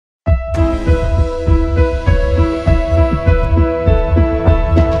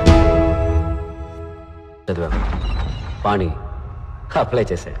పాణి apply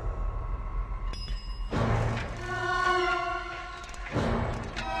చేశాడు.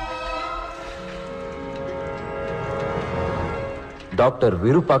 Doctor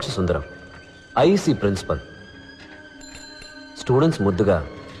Virupaksha సుందరం, IEC principal. Students ముద్దుగా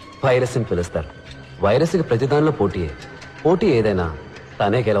virus అని పిలుస్తారు. వైరస్కి ప్రతిదానిలో పోటీ ఏదైనా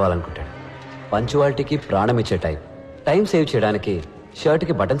తనే గెలవాలనుకుంటాడు. పంచువాలిటీకి ప్రాణం ఇచ్చే టైం సేవ్ చేయడానికి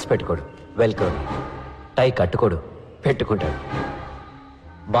షర్ట్కి బటన్స్ పెట్టుకోడు, వెల్కోడు. టై కట్టుకోడు, పెట్టుకుంటాడు.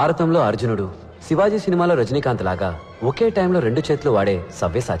 భారతంలో అర్జునుడు, శివాజీ సినిమాలో రజనీకాంత్ లాగా ఒకే టైంలో 2 చేతులు వాడే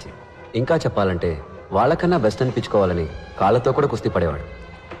సవ్యసాచి. ఇంకా చెప్పాలంటే వాళ్ళకన్నా బెస్ట్ అనిపించుకోవాలని కాళ్ళతో కూడా కుస్తీ పడేవాడు.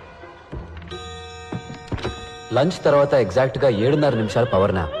 లంచ్ తర్వాత ఎగ్జాక్ట్గా 7:30 నిమిషాలు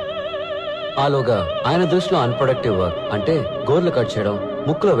పవర్ నాప్. ఆలోగా ఆయన దృష్టిలో అన్ప్రొడక్టివ్ వర్క్ అంటే గోర్లు కట్ చేయడం,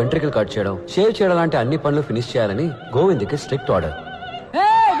 ముక్కులో వెంట్రికలు కట్ చేయడం, షేవ్ చేయడం లాంటి అన్ని పనులు ఫినిష్ చేయాలని గోవింద్కి స్ట్రిక్ట్ ఆర్డర్.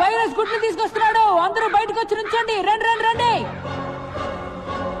 వైరస్ గుడ్లు తీసుకొస్తున్నాడు, అందరూ బయటకు వచ్చి నుంచండి, రండి రండి రండి.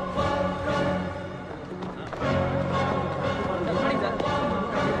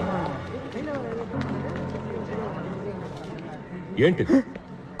 ఏంటి?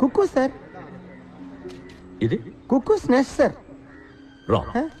 కుక్కు సార్. ఇది కుక్కు స్నాష్ సార్.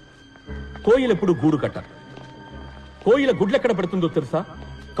 రాంగ్. కోయిల ఎప్పుడు గూడు కట్టారు. కోయిల గుడ్లు ఎక్కడ పెడుతుందో తెలుసా?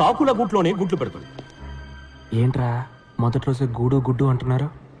 కాకుల గుట్లోనే గుడ్లు పెడుతుంది. ఏంట్రా మొదటి రోజు గూడు గుడ్డు అంటున్నారు?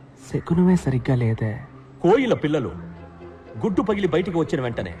 శకునమే సరిగ్గా లేదే. కోయిల పిల్లలు గుడ్డు పగిలి బయటికి వచ్చిన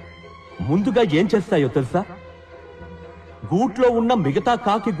వెంటనే ముందుగా ఏం చేస్తాయో తెలుసా? గూట్లో ఉన్న మిగతా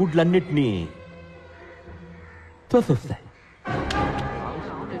కాకి గుడ్లన్నిటినీ తోసేస్తాయి.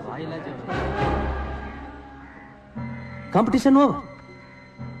 Competition over.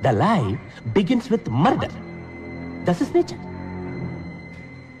 The life begins with murder. This is nature.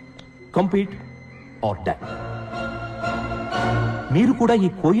 Compete or die. మీరు కూడా ఈ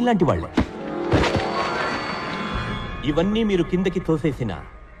కోయిల్ లాంటి వాళ్ళే. ఇవన్నీ మీరు కిందకి తోసేసిన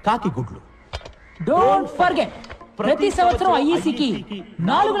కాకి గుడ్లు. డోంట్ ఫర్గెట్, ప్రతి సంవత్సరం ఐఈసీకి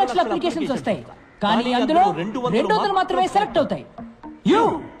 4 లక్షల అప్లికేషన్స్ వస్తాయి, కానీ అందులో 200 మాత్రమే సెలెక్ట్ అవుతాయి. You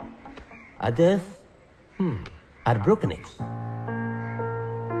others are broken eggs.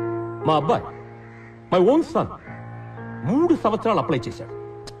 మా అబ్బాయి, మై ఓన్ సన్, 3 సంవత్సరాలు అప్లై చేశాడు.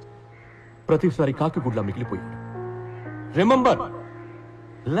 ప్రతిసారి కాకి గుడ్ల మిగిలిపోయాడు. Remember,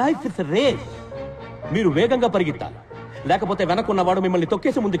 life is race. మీరు వేగంగా పరిగెత్తాలి, లేకపోతే వెనకున్నవాడు మిమ్మల్ని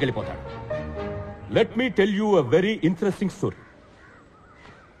తొక్కేసి ముందుకెళ్ళిపోతాడు. Let me tell you a very interesting story.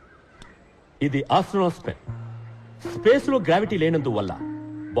 ఇది ఆస్ట్రోనాట్స్ పెన్. స్పేస్ లో గ్రావిటీ లేనందువల్ల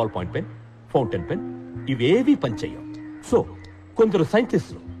ball point pen, fountain pen ఇవేవీ పనిచేయవు. సో కొందరు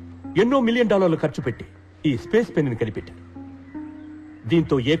సైంటిస్టులు ఎన్నో $1 మిలియన్ ఖర్చు పెట్టి ఈ స్పేస్ పెన్ ని కనిపెట్టారు.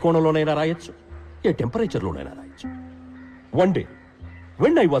 దీంతో ఏ కోణంలోనైనా రాయొచ్చు, ఏ టెంపరేచర్లోనైనా రాయొచ్చు. One day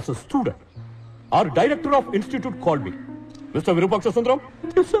when I was a student, our director of institute called me. Mr. Virupaksha Sundaram,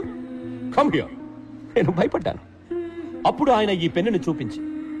 yes sir, come here. నేను భయపడ్డాను. అప్పుడు ఆయన ఈ పెన్నుని చూపించి,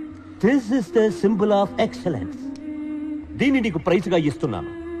 this is the symbol of excellence. దీన్ని నీకు ప్రైజ్ గా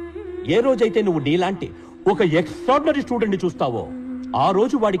ఇస్తున్నాను. ఏ రోజైతే నువ్వు నీలాంటి ఒక ఎక్స్ట్రాడినరీ స్టూడెంట్ ని చూస్తావో ఆ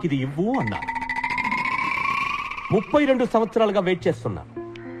రోజు వాడికి ఇది ఇవ్వు అన్నారు. 32 సంవత్సరాలుగా వెయిట్ చేస్తున్నా.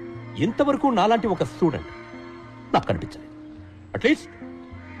 ఇంతవరకు నాలాంటి ఒక స్టూడెంట్ నాకు కనిపించలేదు. అట్లీస్ట్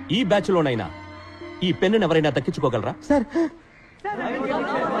ఈ బ్యాచ్ లోనైనా ఈ పెన్నును ఎవరైనా దక్కించుకోగలరా? Sir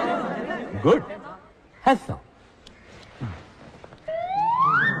good.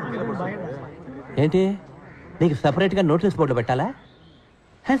 ఏంటి, నీకు సెపరేట్ గా నోటీస్ బోర్డు పెట్టాలా?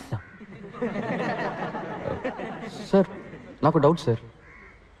 సార్ నాకు డౌట్ సార్.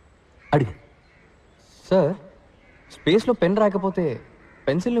 అడిగి. సార్ స్పేస్లో పెన్ రాకపోతే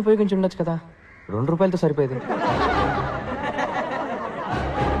పెన్సిల్ని ఉపయోగించి ఉండొచ్చు కదా, ₹2 సరిపోయేది.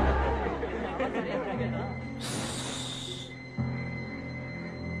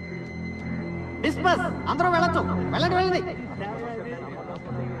 డిస్పస్, అందరూ వెళ్ళొచ్చు, వెళ్ళండి వెళ్ళండి.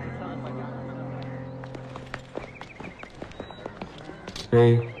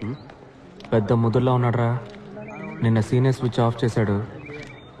 రేయ్, పెద్ద ముదుర్లో ఉన్నాడ్రా. నిన్న సీనియర్ స్విచ్ ఆఫ్ చేశాడు,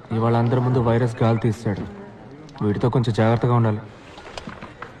 ఇవాళ అందరి ముందు వైరస్ గాలి తీస్తాడు. వీటితో కొంచెం జాగ్రత్తగా ఉండాలి.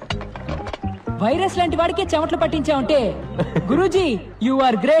 వైరస్ లాంటి వాడికి చెమటలు పట్టించావంటే గురూజీ యు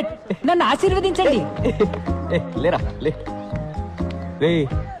ఆర్ గ్రేట్, నన్ను ఆశీర్వదించండి. లేరా లే. రే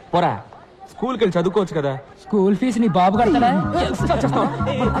పోరా, స్కూల్కి వెళ్ళి చదువుకోవచ్చు కదా. స్కూల్ ఫీజు నీ బాబు కడతాడా?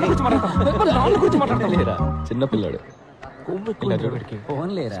 లేరా చిన్నపిల్లాడు.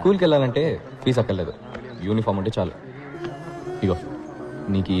 స్కూల్కి వెళ్ళాలంటే ఫీజు అక్కర్లేదు, యూనిఫామ్ ఉంటే చాలు. ఇగో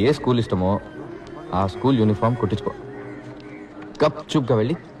నీకు ఏ స్కూల్ ఇష్టమో ఆ స్కూల్ యూనిఫామ్ కుట్టించుకో. గప్ చూప్గా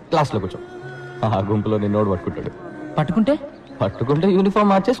వెళ్ళి క్లాస్లో కూర్చో. ఆ గుంపులో నిన్నోడు పట్టుకుంటాడు. పట్టుకుంటే యూనిఫామ్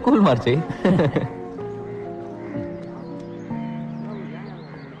మార్చే స్కూల్ మార్చే.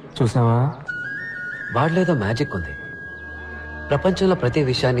 చూసావా? వాడిలేదో మ్యాజిక్ ఉంది. ప్రపంచంలో ప్రతి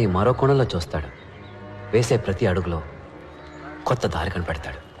విషయాన్ని మరో కోణంలో చూస్తాడు. వేసే ప్రతి అడుగులో కొత్త దారి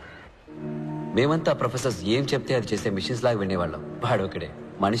కనిపెడతాడు. మేమంతా ప్రొఫెసర్స్ ఏం చెప్తే అది చేసే మిషన్స్ లాగా వినేవాళ్ళం. వాడు ఒకడే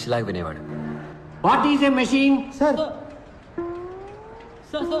మనిషిలాగా వినేవాడు. What is a machine? Sir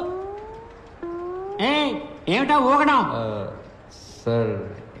ఏమిటా ఊగడం? సార్,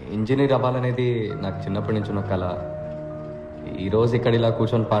 ఇంజనీర్ అవ్వాలనేది నాకు చిన్నప్పటి నుంచి ఉన్న కళ. ఈరోజు ఇక్కడ ఇలా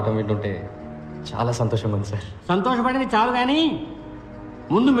కూర్చొని పాఠం వింటుంటే చాలా సంతోషంగా ఉంది సార్. సంతోషపడింది చాలు కానీ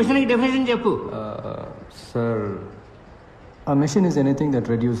ముందు మిషన్కి డెఫినేషన్ చెప్పు. Sir, A machine is anything that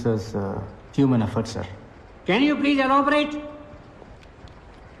reduces human effort, sir. Can you please elaborate?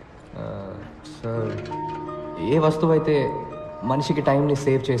 Sir, ఏ వస్తువు అయితే మనిషికి టైంని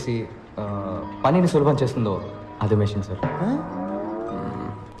సేవ్ చేసి పనిని సులభం చేస్తుందో అదే మెషిన్ సార్.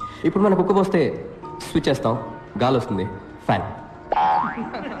 ఇప్పుడు మనకు కుక్క పోస్తే స్విచ్ చేస్తాం, గాలి వస్తుంది, ఫ్యాన్.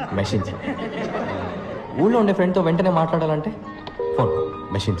 Machine sir. ఊళ్ళో ఉండే ఫ్రెండ్తో వెంటనే మాట్లాడాలంటే ఫోన్,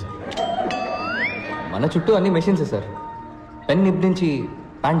 మెషిన్ సార్. మన చుట్టూ అన్ని మెషిన్సే సార్. పెన్ నిప్ నుంచి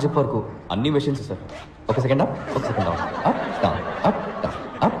ప్యాంట్ జిప్ వరకు అన్ని మెషిన్స్ సార్. ఒక సెకండ్ అప్, ఒక second down, up down, up down,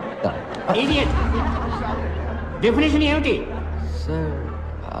 up down. Idiot. Definition ఏమిటి? సార్,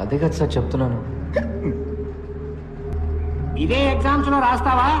 అదే కదా సార్ చెప్తున్నాను. ఇదే ఎగ్జామ్స్ లో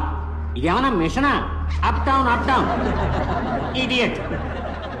రాస్తావా? ఇదేమన్నా మిషనా? Up down up down. Idiot.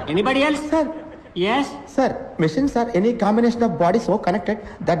 Anybody else? Sir. Yes. Sir, machines are any combination of bodies so connected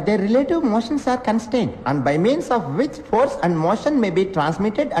that their relative motions are constrained, and by means of which force and motion may be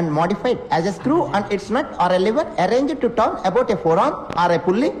transmitted and modified, as a screw and its nut or a lever arranged to turn about a forearm, or a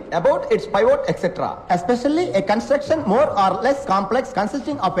pulley about its pivot, etc. Especially a construction more or less complex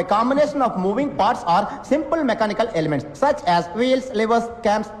consisting of a combination of moving parts or simple mechanical elements such as wheels, levers,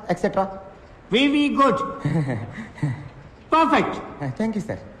 cams, etc. Very good. Perfect. Thank you,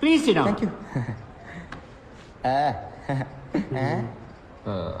 sir. Please sit down. Thank you.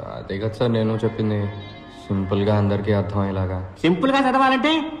 అదే కదా sir నేను చెప్పింది, సింపుల్గా అందరికీ అర్థమయ్యేలాగా. Simple గా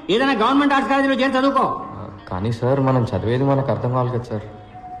చదవాలంటే ఏదైనా గవర్నమెంట్ ఆర్ట్స్ కాలేజీలో చేరి చదువుకో. కానీ సార్, మనం చదివేది మనకు అర్థం కావాలి కదా సార్.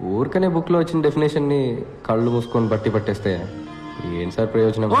 ఊరికనే బుక్లో వచ్చిన డెఫినేషన్ని కళ్ళు మూసుకొని బట్టి పట్టేస్తే ఏంటి సార్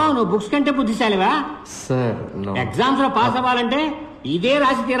ప్రయోజనం? ఓ, నువ్వు బుక్స్ కంటే బుద్ధిశాలివా? సార్, ఎగ్జామ్స్ లో పాస్ అవ్వాలంటే ఇదే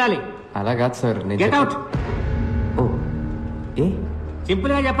రాసి తీరాలి. అలా కాదు సార్. Get out. ఓ, ఏ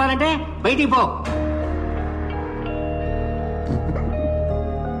సింపుల్ గా చెప్పాలంటే బయటికి పో.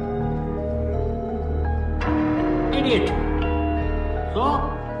 Idiot. So,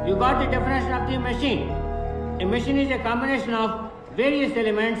 you got the definition of the machine. A machine is a combination of various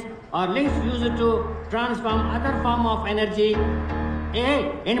elements or links used to transform other form of energy.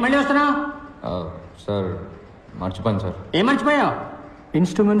 ఏంటి మళ్ళీ వస్తున్నావు? సార్, మర్చిపోయాను sir. ఏం మర్చిపోయావు?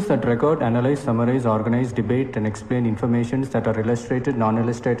 Instruments that record, analyze, summarize, organize, debate, and explain informations that are illustrated,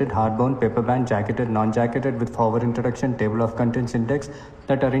 non-illustrated, hardbound, paperbound, jacketed, non-jacketed, with forward introduction, table of contents index,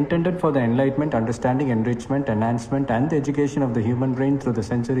 that are intended for the enlightenment, understanding, enrichment, enhancement, and the education of the human brain through the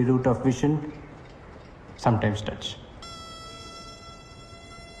sensory route of vision, sometimes touch.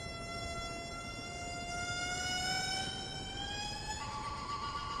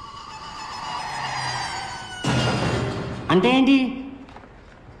 అంటే ఏంటి?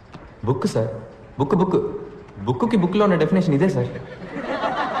 Book sir, book బుక్కి బుక్లో ఉన్న definition ఇదే sir.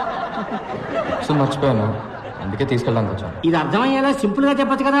 So మర్చిపోయాను, అందుకే తీసుకెళ్ళడానికి వచ్చాను. ఇది అర్థమయ్యేలా సింపుల్ గా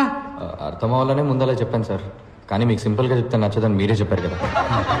చెప్పొచ్చు కదా. అర్థం అవ్వాలనే ముందలా చెప్పాను సార్, కానీ మీకు సింపుల్గా చెప్తే నచ్చదని మీరే చెప్పారు కదా.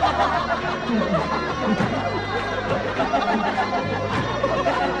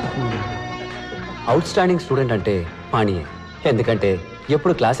 అవుట్ స్టాండింగ్ స్టూడెంట్ అంటే పాణియే. ఎందుకంటే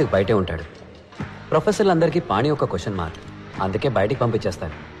ఎప్పుడు క్లాస్కి బయటే ఉంటాడు. ప్రొఫెసర్లందరికీ పాణి ఒక క్వశ్చన్ మార్క్, అందుకే బయటికి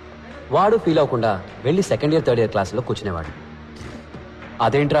పంపించేస్తాను. వాడు ఫీల్ అవ్వకుండా వెళ్ళి సెకండ్ ఇయర్ థర్డ్ ఇయర్ క్లాస్లో కూర్చునేవాడు.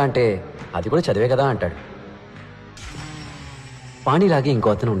 అదేంట్రా అంటే అది కూడా చదివే కదా అంటాడు. పాణిలాగే ఇంకో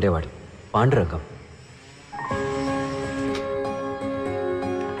అతను ఉండేవాడు, పాండురంగం.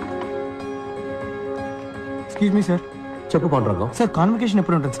 Excuse me sir. చెప్పు పాండురంగం. సార్, కాన్వకేషన్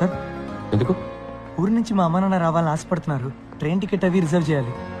ఎప్పుడు ఉంటుంది సార్? ఎందుకు? ఊరి నుంచి మా అమ్మ నాన్న రావాలని ఆశపడుతున్నారు. ట్రైన్ టికెట్ అవి రిజర్వ్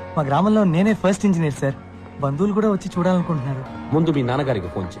చేయాలి. మా గ్రామంలో నేనే ఫస్ట్ ఇంజనీర్ సార్. బంధువులు కూడా వచ్చి చూడాలనుకుంటున్నారు. ముందు మీ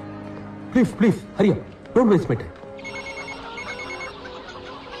నాన్నగారికి ఫోన్ చేయి. Please Hari up, don't waste my time.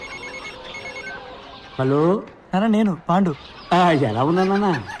 Hello నాన్న, నేను పాండు. ఎలా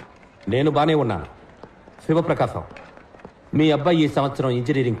ఉన్నానన్నా? నేను బానే ఉన్నాను. శివప్రకాశం, మీ అబ్బాయి ఈ సంవత్సరం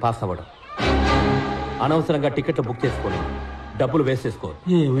ఇంజనీరింగ్ పాస్ అవ్వడం, అనవసరంగా టికెట్లు బుక్ చేసుకోలేదు, డబ్బులు వేస్ట్ చేసుకో.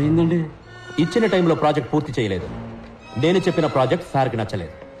 ఏమైందండి? ఇచ్చిన టైంలో ప్రాజెక్ట్ పూర్తి చేయలేదు. నేను చెప్పిన ప్రాజెక్ట్ సార్కి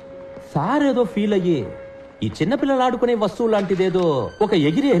నచ్చలేదు. సార్ ఏదో ఫీల్ అయ్యి ఈ చిన్నపిల్లలు ఆడుకునే వస్తువు లాంటిదేదో ఒక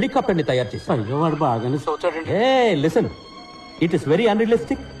ఎగిరి హెలికాప్టర్ ని తయారు చేశారు. అయ్యో, వాడు బాగానే సోచాడండి. Listen, it is very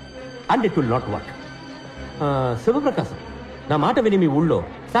unrealistic and it will not work. Sivaprakasam, నా మాట విని మీ ఊళ్ళో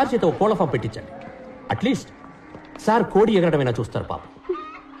సార్ చేత ఒక కోళ్ళ ఫామ్ పెట్టించండి. అట్లీస్ట్ సార్ కోడి ఎగరడమైనా చూస్తారు పాప.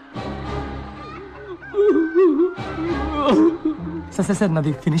 సార్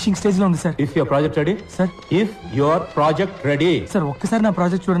నాది ఫినిషింగ్ స్టేజ్ లో ఉంది sir. If your project ready sir. If your project ready sir ఒక్కసారి నా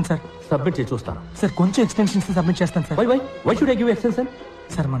ప్రాజెక్ట్ చూడండి సార్. సబ్మిట్ చేసి చూస్తాను. సార్ కొంచెం ఎక్స్టెన్షన్స్ సబ్మిట్ చేస్తాను sir. Why should I give extension?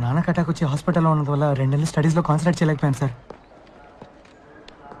 Sir మా నాన్నకి అటాక్ వచ్చి హాస్పిటల్లో ఉన్నందు వల్ల 2 నెలలు స్టడీస్ లో కాన్సన్ట్రేట్ చేయలేకపోయాను సార్.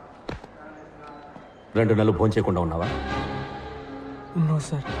 2 నెలలు భోజనం చేయకుండా ఉన్నావా? No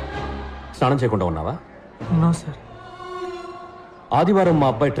sir. స్నానం చేయకుండా ఉన్నావా? No sir. ఆదివారం మా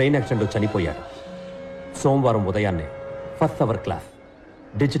అబ్బాయి ట్రైన్ యాక్సిడెంట్లో చనిపోయాడు. సోమవారం ఉదయాన్నే first hour class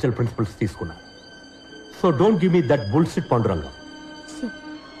digital principles తీసుకున్నా. So don't give me that bullshit Pandurangam.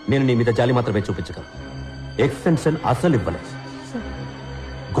 నేను నీ మీద జాలి మాత్రమే చూపించగలను. ఎక్స్టెన్షన్ అసలు ఇవ్వలేదు.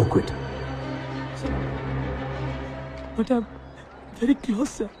 Go quit. But I am very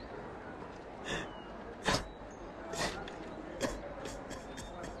close sir.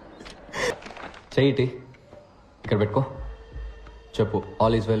 చెయ్యి ఇక్కడ పెట్టుకో. చెప్పు.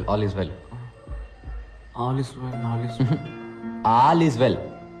 All is well, all is well. All is well, all is all is well,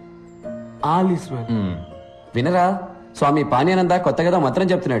 all is well. వినరా స్వామి పానీయానంద కొత్తగా మంత్రం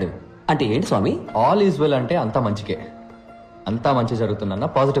చెప్తున్నాడు. అంటే ఏంటి స్వామి? ఆల్ ఈజ్ వెల్ అంటే అంతా మంచికే, అంతా మంచి జరుగుతుందన్న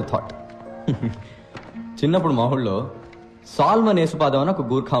పాజిటివ్ థాట్. చిన్నప్పుడు మా ఊళ్ళో సాల్మన్ యేసుపాదం అని ఒక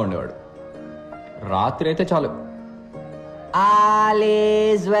గూర్ఖా ఉండేవాడు. రాత్రి అయితే చాలు ఆల్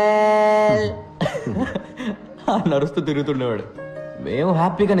ఈజ్ వెల్ నరుస్తూ తిరుగుతుండేవాడు. మేము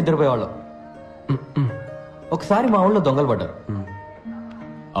హ్యాపీగా నిద్రపోయేవాళ్ళం. ఒకసారి మా ఊళ్ళో దొంగలు పడ్డారు.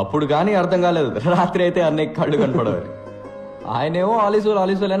 అప్పుడు కానీ అర్థం కాలేదు. రాత్రి అయితే అన్నయ్య కళ్ళు కనపడేవారు. ఆయనేమో ఆలీసులు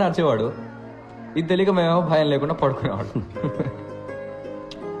ఆలీసులు అని అరిచేవాడు. ఇది తెలియక మేమేమో భయం లేకుండా పడుకునేవాడు.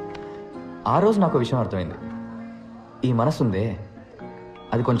 ఆ రోజు నాకు విషయం అర్థమైంది. ఈ మనసుందే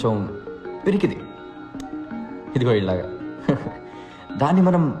అది కొంచెం పిరికిది, ఇదిగో ఇలాగా. దాన్ని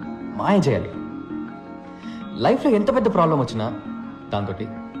మనం మాయ చేయాలి. లైఫ్లో ఎంత పెద్ద ప్రాబ్లం వచ్చినా దాంతో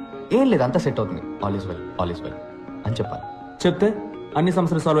ఏం లేదు, అంతా సెట్ అవుతుంది. All is well, all is well అని చెప్పాలి. చెప్తే అన్ని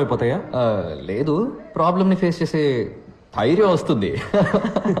సమస్యలు సాల్వ్ అయిపోతాయా? లేదు, ప్రాబ్లమ్ని ఫేస్ చేసే ధైర్యం వస్తుంది.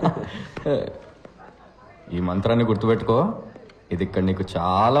 ఈ మంత్రాన్ని గుర్తుపెట్టుకో, ఇది ఇక్కడ నీకు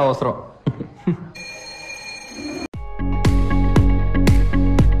చాలా అవసరం.